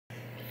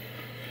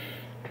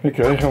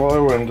Okay,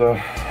 hello and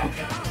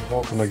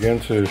welcome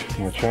again to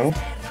my channel.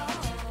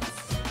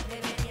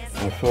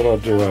 I thought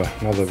I'd do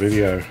another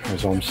video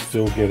as I'm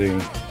still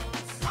getting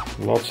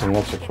lots and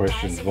lots of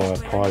questions via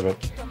private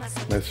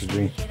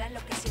messaging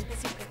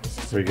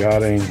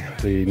regarding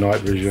the night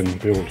vision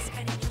build.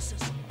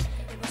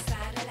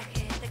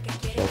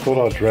 So I thought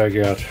I'd drag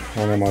out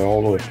one of my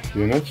older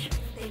units,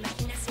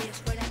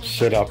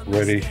 set up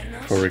ready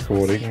for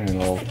recording,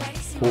 and I'll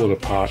pull it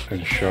apart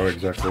and show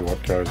exactly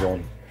what goes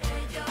on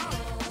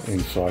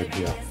inside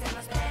here.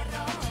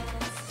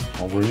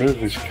 I'll remove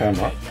this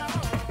camera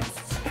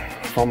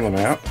from the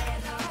mount.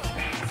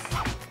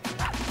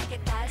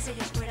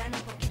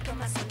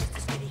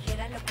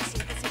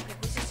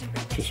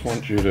 Just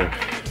want you to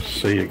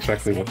see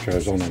exactly what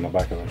goes on the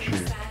back of the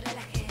tube.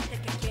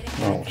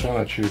 I'll turn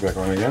that tube back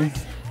on again.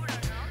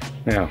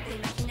 Now,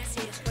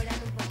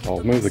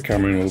 I'll move the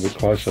camera in a little bit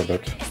closer,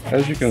 but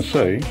as you can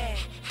see,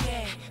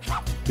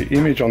 the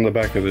image on the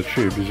back of the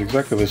tube is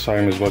exactly the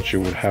same as what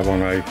you would have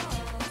on a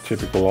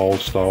typical old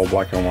style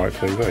black and white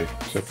TV,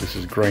 except this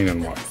is green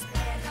and white.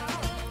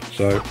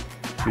 So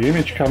the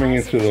image coming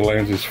into the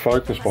lens is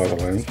focused by the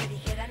lens,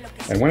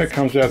 and when it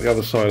comes out the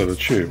other side of the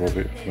tube, or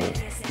the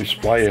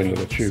display end of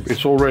the tube,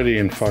 it's already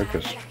in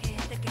focus.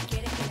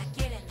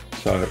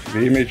 So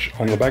the image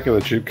on the back of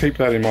the tube, keep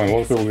that in mind. A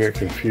lot of people get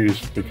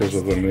confused because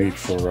of the need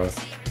for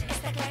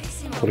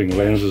putting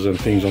lenses and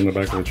things on the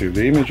back of the tube.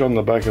 The image on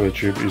the back of the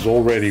tube is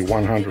already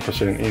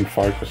 100% in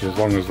focus as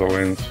long as the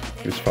lens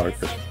is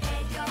focused.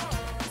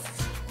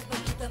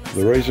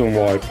 The reason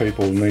why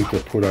people need to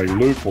put a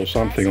loop or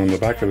something on the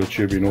back of the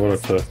tube in order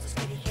to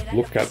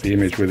look at the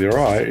image with your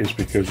eye is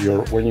because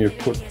when you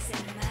put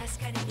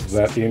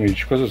that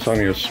image, because it's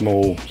only a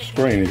small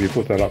screen, if you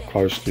put that up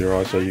close to your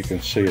eye so you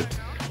can see it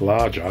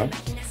larger,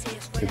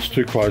 it's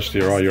too close to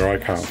your eye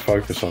can't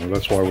focus on it.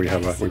 That's why we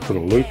put a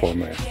loop on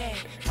there.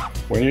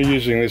 When you're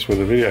using this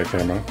with a video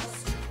camera,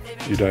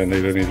 you don't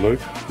need any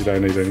loop, you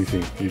don't need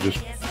anything. You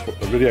just put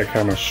the video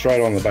camera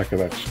straight on the back of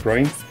that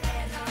screen,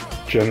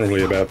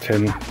 generally about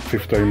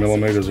 10-15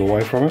 millimeters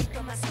away from it,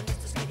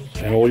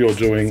 and all you're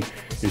doing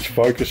is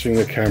focusing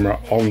the camera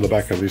on the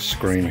back of this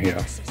screen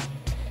here.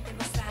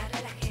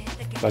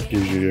 That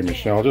gives you the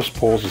image. Now I'll just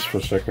pause this for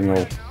a second.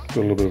 I'll do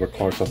a little bit of a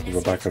close-up of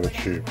the back of the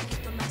tube.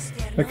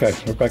 Okay,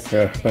 we're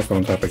back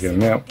on tap again.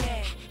 Now,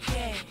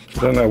 I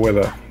don't know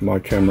whether my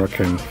camera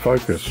can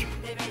focus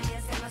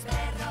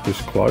this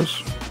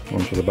close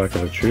onto the back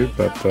of the tube,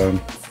 but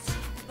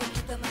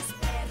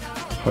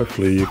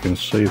hopefully you can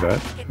see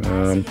that.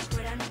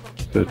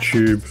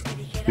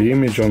 The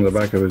image on the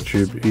back of the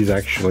tube is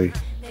actually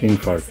in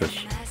focus.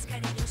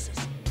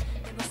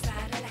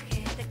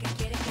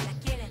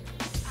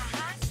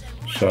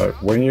 So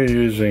when you're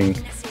using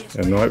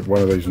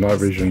one of these night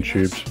vision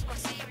tubes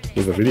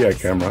with a video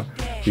camera,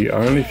 the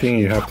only thing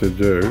you have to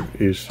do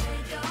is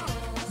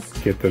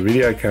get the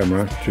video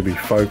camera to be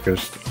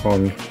focused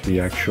on the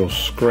actual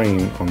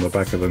screen on the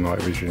back of the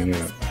night vision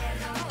unit.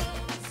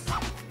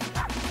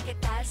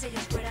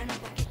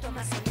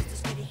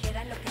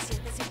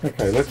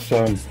 Okay, let's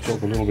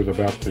talk a little bit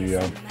about the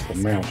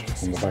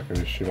mount on the back of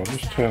this tube. I'll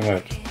just turn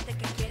that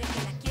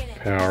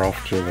power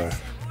off to the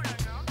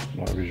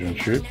night vision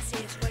tube.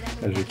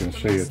 As you can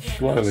see, it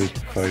slowly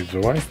fades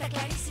away.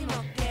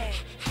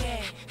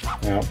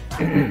 Now,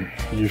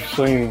 you've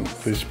seen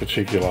this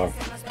particular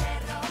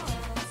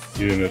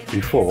unit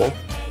before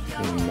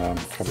in a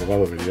couple of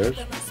other videos.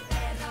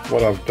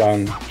 What I've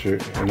done to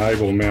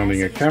enable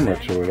mounting a camera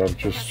to it, I've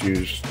just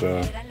used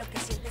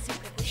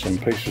some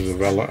pieces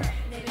of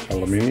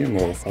aluminium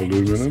or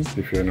aluminum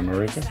if you're in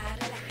America.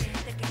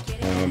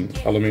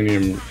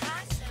 Aluminium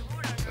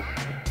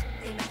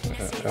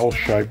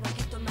L-shaped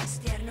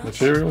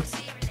material,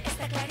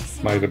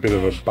 made a bit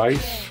of a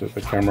base that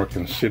the camera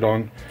can sit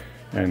on,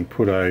 and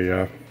put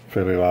a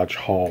fairly large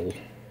hole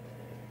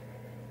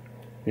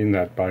in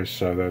that base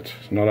so that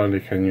not only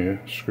can you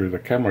screw the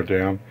camera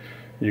down,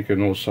 you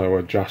can also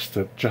adjust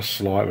it just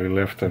slightly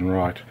left and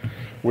right.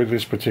 With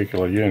this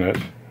particular unit,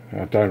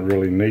 I don't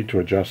really need to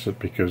adjust it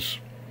because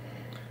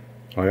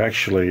I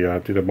actually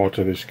did a mod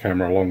to this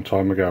camera a long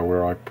time ago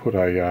where I put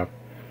a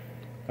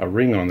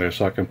ring on there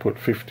so I can put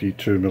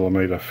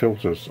 52mm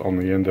filters on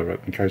the end of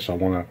it in case I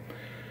want to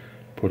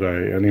put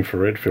an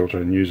infrared filter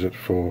and use it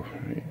for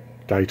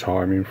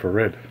daytime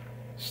infrared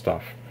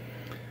stuff.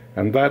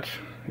 And that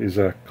is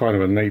a kind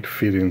of a neat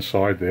fit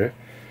inside there.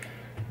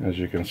 As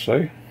you can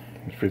see,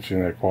 it fits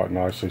in there quite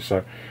nicely,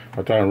 so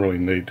I don't really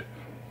need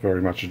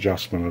very much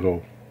adjustment at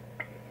all.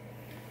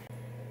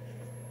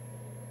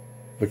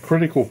 The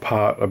critical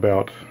part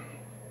about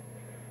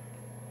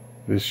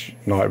this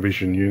night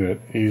vision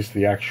unit is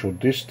the actual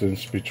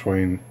distance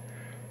between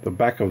the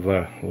back of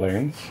the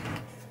lens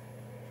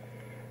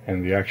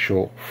and the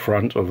actual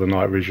front of the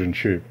night vision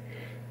tube.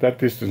 That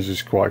distance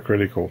is quite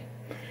critical.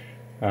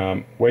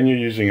 When you're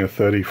using a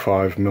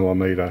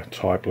 35mm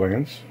type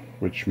lens,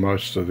 which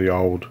most of the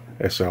old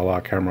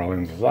SLR camera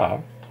lenses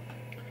are,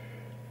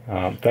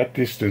 That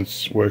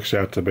distance works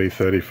out to be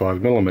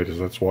 35 millimeters.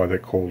 That's why they're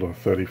called a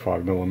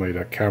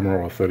 35mm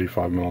camera or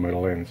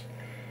 35mm lens.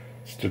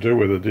 It's to do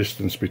with the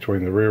distance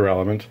between the rear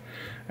element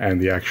and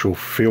the actual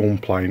film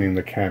plane in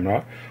the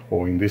camera,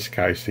 or in this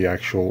case the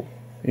actual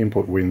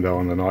input window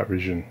on the night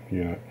vision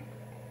unit.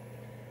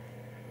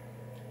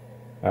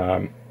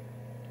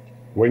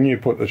 When you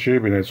put the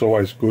tube in, it's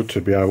always good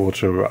to be able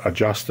to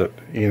adjust it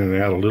in and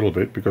out a little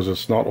bit, because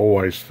it's not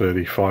always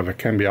 35, it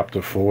can be up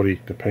to 40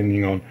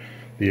 depending on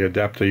the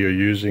adapter you're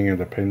using and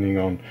depending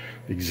on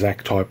the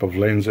exact type of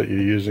lens that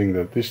you're using.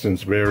 The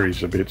distance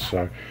varies a bit,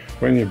 so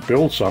when you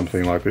build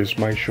something like this,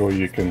 make sure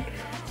you can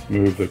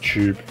move the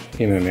tube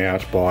in and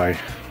out by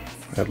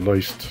at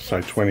least,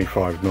 say,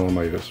 25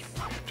 millimeters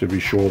to be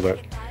sure that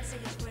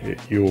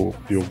you'll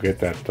get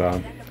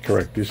that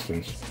correct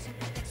distance.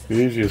 The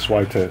easiest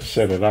way to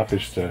set it up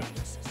is to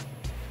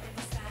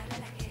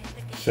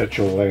set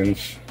your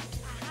lens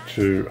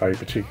to a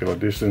particular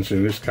distance.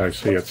 In this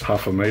case here it's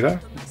half a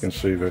meter. You can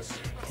see the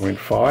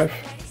 0.5.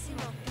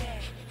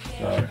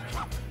 So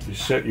you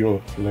set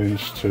your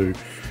lens to,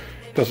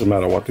 doesn't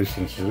matter what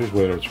distance it is,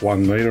 whether it's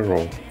 1 meter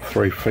or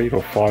 3 feet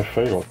or 5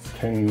 feet or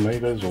 10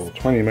 meters or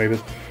 20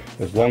 meters,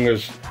 as long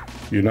as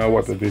you know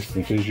what the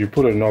distance is. You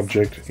put an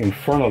object in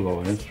front of the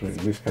lens. In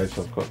this case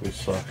I've got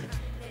this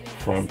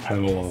front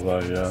panel of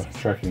a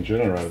tracking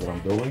generator I'm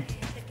building,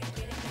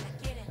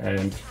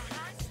 and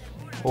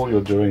all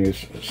you're doing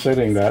is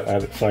setting that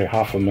at, say,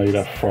 half a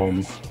meter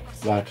from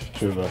that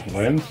to the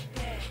lens,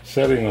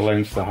 setting the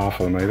lens to half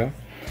a meter,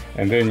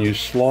 and then you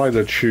slide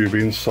the tube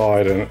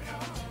inside and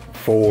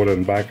forward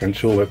and back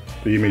until the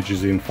image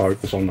is in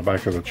focus on the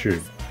back of the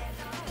tube.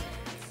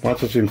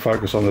 Once it's in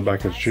focus on the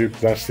back of the tube,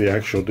 that's the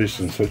actual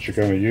distance that you're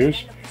going to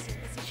use.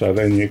 So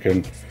then you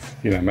can,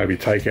 you know, maybe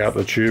take out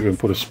the tube and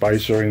put a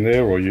spacer in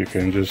there, or you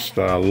can just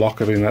lock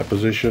it in that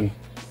position.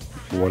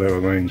 Whatever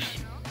means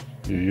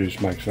you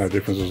use makes no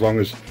difference, as long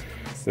as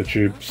the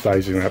tube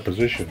stays in that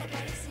position.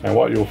 And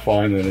what you'll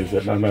find then is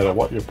that no matter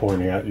what you're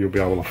pointing at, you'll be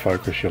able to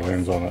focus your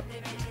lens on it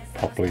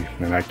properly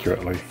and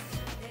accurately.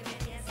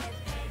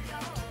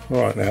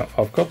 Alright, now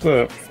I've got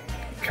the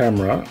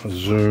camera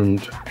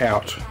zoomed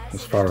out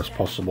as far as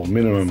possible,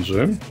 minimum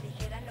zoom,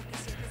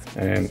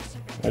 and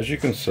as you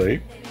can see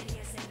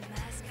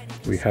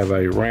we have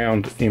a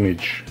round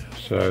image.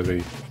 So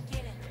the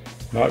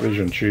night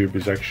vision tube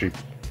is actually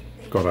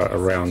got a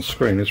round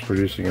screen, it's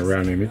producing a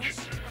round image,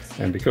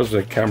 and because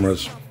the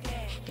camera's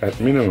at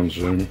minimum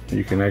zoom,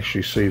 you can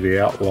actually see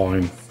the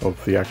outline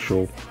of the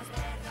actual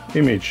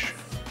image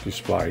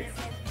display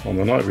on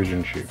the night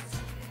vision tube.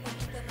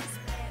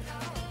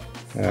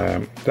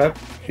 That,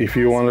 if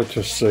you wanted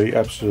to see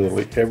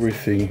absolutely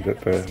everything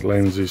that the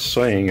lens is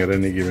seeing at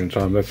any given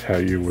time, that's how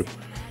you would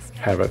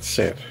have it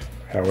set.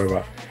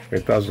 However,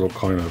 it does look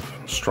kind of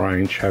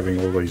strange having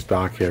all these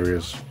dark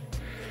areas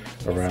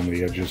around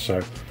the edges,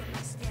 so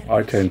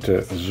I tend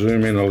to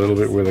zoom in a little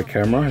bit with the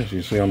camera. As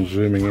you see, I'm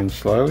zooming in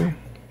slowly.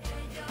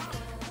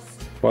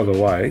 By the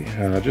way,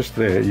 just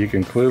there you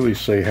can clearly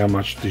see how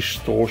much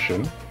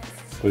distortion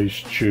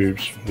these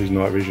tubes, these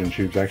night vision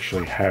tubes,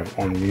 actually have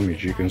on the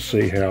image. You can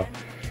see how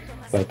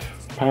that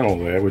panel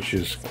there, which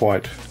is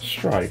quite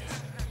straight,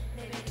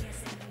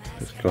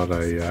 it's got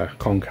a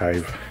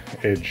concave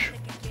edge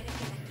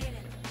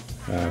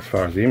as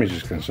far as the image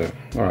is concerned.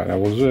 Alright, now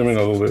we'll zoom in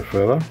a little bit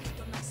further.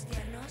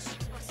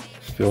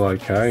 Still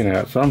okay. Now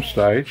at some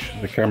stage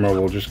the camera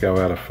will just go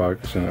out of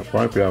focus and it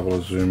won't be able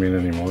to zoom in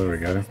anymore. There we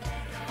go.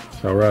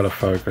 So we're out of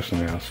focus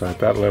now. So at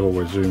that level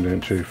we're zoomed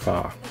in too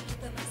far.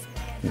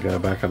 You go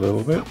back a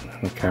little bit,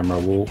 the camera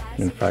will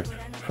in fact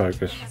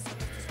focus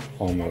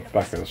on the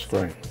back of the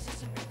screen.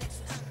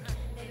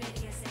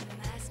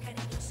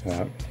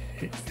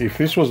 If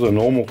this was the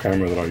normal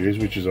camera that I use,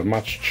 which is a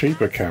much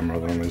cheaper camera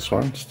than this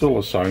one, still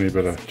a Sony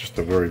but just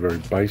a very, very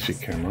basic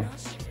camera,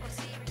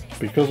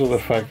 because of the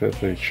fact that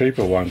the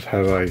cheaper ones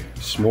have a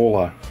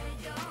smaller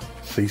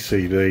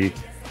CCD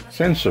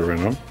sensor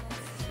in them,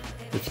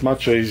 it's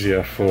much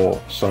easier for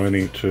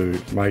Sony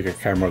to make a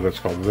camera that's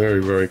got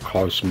very, very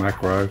close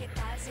macro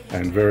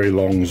and very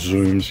long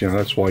zooms. You know,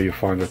 that's why you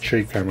find the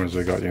cheap cameras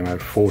that got, you know,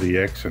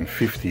 40x and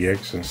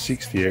 50x and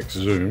 60x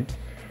zoom,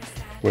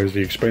 whereas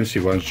the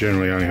expensive ones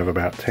generally only have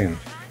about 10.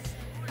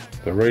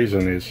 The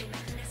reason is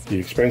the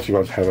expensive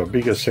ones have a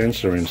bigger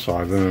sensor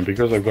inside them, and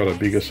because they've got a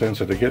bigger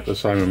sensor, to get the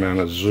same amount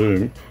of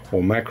zoom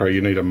or macro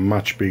you need a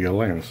much bigger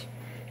lens.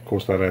 Of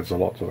course that adds a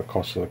lot to the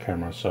cost of the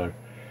camera. So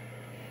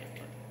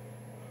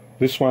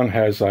this one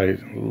has a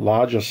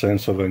larger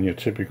sensor than your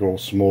typical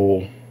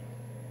small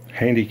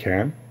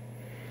Handycam,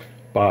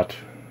 but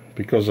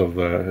because of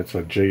it's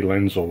a G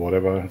lens or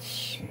whatever,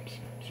 it's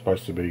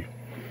supposed to be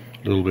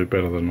a little bit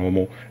better than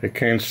normal. It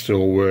can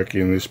still work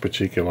in this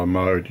particular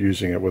mode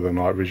using it with a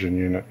night vision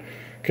unit.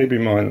 Keep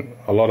in mind,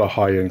 a lot of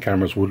high-end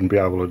cameras wouldn't be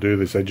able to do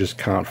this, they just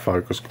can't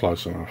focus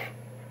close enough.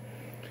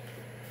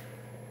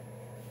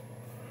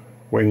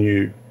 When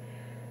you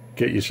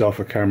get yourself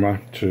a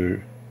camera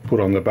to put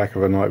on the back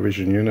of a night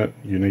vision unit,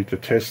 you need to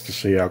test to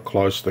see how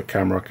close the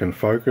camera can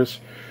focus.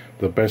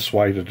 The best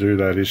way to do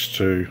that is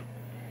to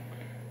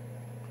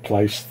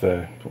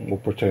we'll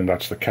pretend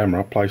that's the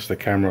camera, place the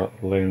camera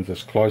lens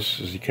as close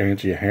as you can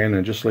to your hand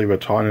and just leave a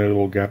tiny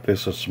little gap there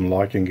so some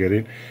light can get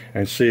in,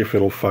 and see if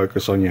it'll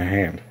focus on your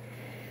hand.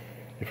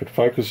 If it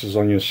focuses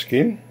on your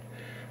skin,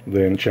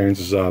 then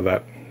chances are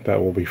that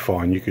will be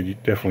fine. You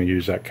could definitely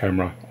use that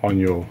camera on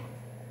your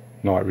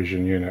night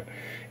vision unit.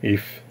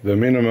 If the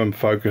minimum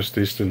focus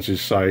distance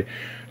is say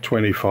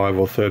 25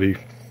 or 30,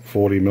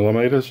 40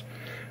 millimeters,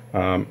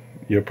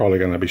 you're probably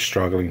going to be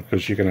struggling,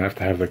 because you're going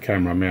to have the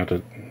camera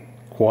mounted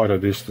quite a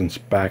distance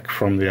back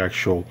from the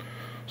actual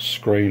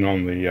screen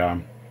on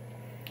the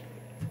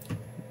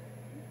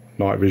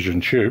night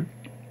vision tube,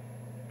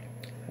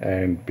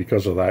 and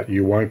because of that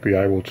you won't be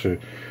able to,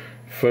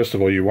 first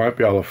of all, you won't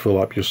be able to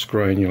fill up your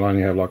screen. You'll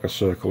only have like a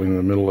circle in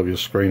the middle of your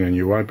screen, and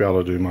you won't be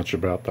able to do much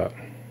about that.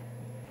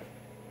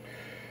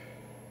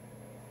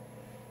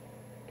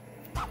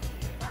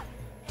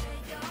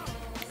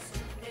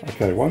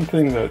 Okay, one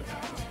thing that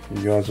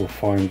you guys will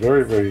find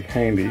very, very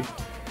handy,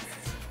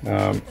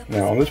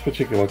 now on this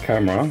particular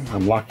camera,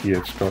 I'm lucky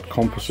it's got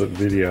composite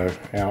video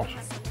out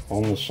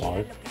on the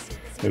side.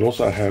 It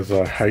also has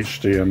a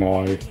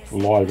HDMI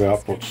live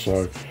output,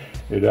 so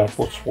it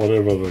outputs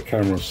whatever the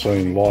camera's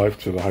seeing live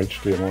to the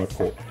HDMI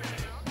port.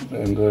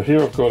 And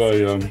here I've got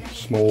a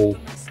small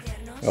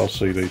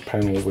LCD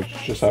panel which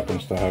just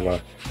happens to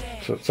have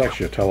so it's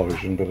actually a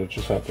television, but it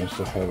just happens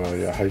to have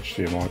a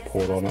HDMI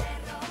port on it.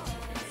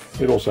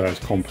 It also has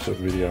composite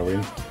video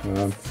in.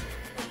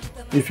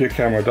 If your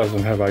camera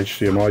doesn't have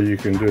HDMI, you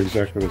can do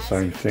exactly the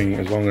same thing,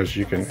 as long as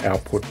you can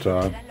output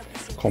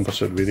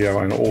composite video,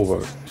 and all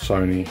the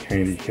Sony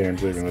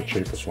Handycams, even the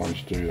cheapest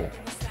ones, do that.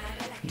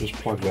 Just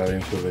plug that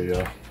into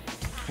the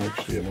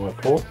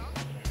HDMI port,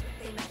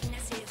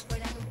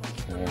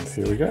 and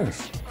here we go.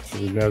 So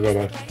we've now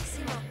got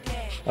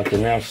I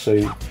can now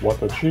see what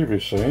the tube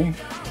is seeing,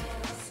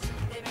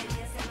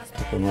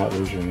 the night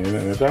vision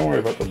unit. Now don't worry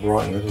about the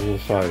brightness,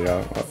 as I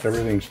say,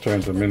 everything's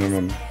turned to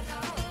minimum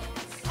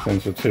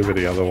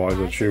sensitivity, otherwise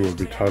the tube would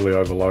be totally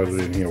overloaded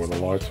in here with the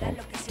lights on.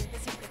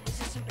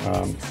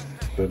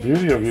 The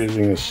beauty of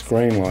using a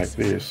screen like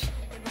this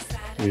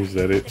is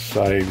that it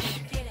saves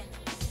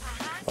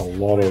a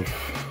lot of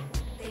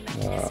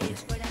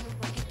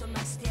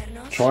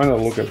trying to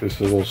look at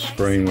this little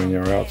screen when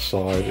you're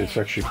outside. It's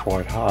actually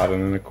quite hard,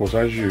 and then of course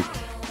as you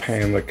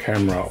pan the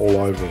camera all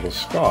over the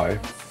sky,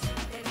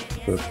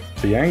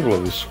 the angle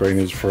of the screen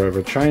is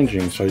forever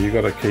changing, so you've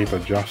got to keep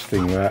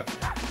adjusting that.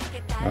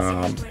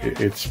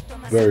 It's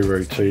very,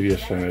 very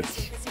tedious, and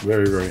it's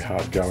very, very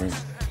hard going.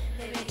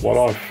 What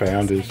I've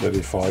found is that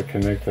if I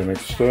connect an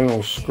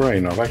external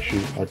screen, I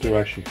do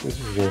actually, this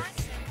is what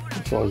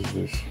size is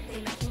this?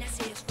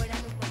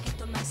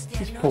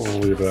 It's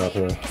probably about,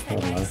 I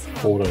don't know,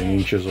 14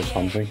 inches or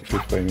something,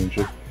 15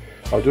 inches.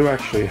 I do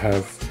actually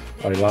have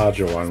a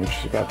larger one, which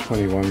is about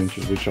 21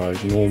 inches, which I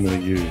normally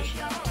use.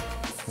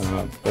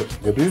 But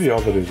the beauty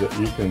of it is that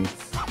you can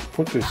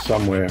put this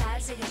somewhere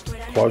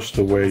close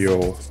to where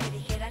you're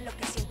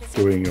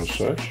doing your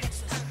search.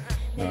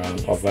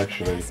 I've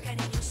actually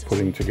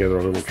putting together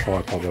a little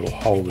tripod that'll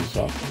hold this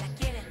up,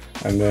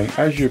 and then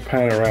as you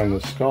pan around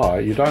the sky,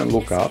 you don't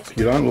look up,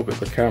 you don't look at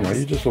the camera,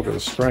 you just look at the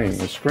screen.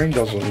 The screen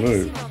doesn't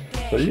move,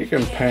 so you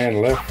can pan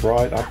left,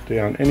 right, up,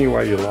 down, any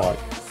way you like,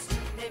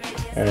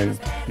 and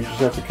you just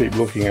have to keep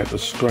looking at the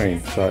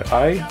screen. So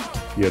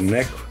your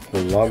neck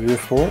will love you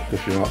for it,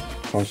 because you're not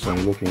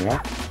constantly looking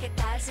up,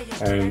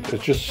 and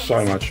it's just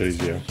so much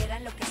easier.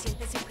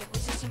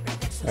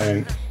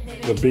 And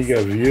the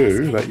bigger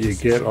view that you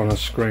get on a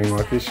screen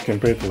like this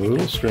compared to the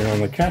little screen on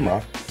the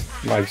camera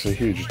makes a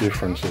huge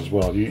difference as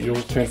well. You'll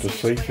tend to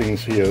see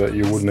things here that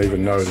you wouldn't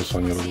even notice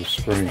on your little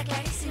screen.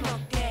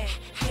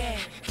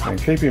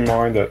 And keep in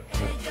mind that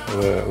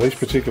these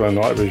particular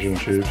night vision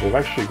tubes have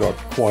actually got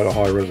quite a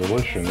high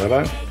resolution. They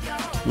don't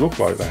look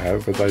like they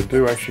have, but they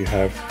do actually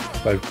have,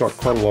 they've got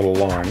quite a lot of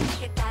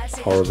lines,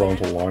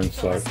 horizontal lines.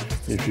 So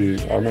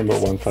I remember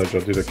at one stage I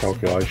did a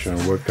calculation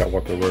and worked out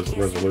what the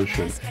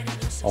resolution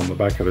on the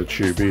back of the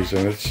tube is,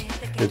 and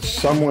it's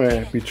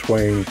somewhere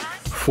between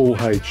full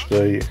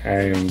HD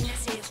and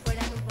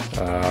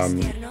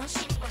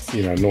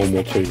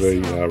normal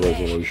TV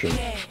resolution.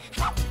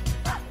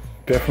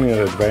 Definitely an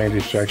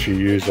advantage to actually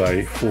use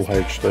a full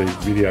HD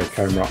video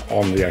camera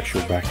on the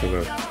actual back of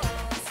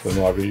the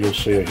night vision. You'll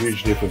see a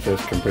huge difference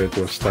as compared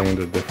to a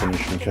standard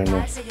definition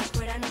camera.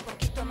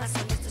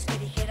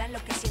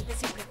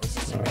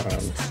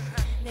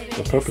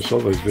 The purpose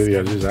of these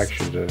videos is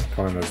actually to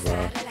kind of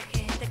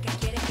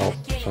help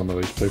some of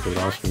these people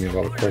that are asking me a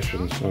lot of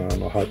questions.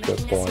 I hope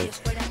that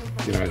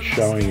by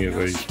showing you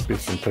these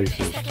bits and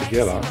pieces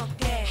together,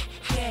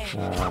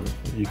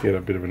 you get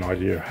a bit of an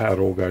idea of how it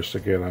all goes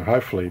together, and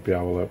hopefully be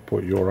able to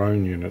put your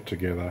own unit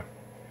together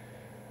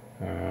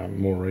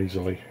more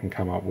easily and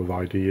come up with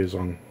ideas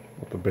on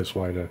what the best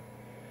way to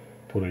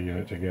put a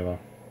unit together.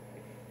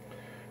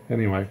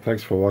 Anyway,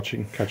 thanks for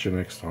watching. Catch you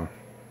next time.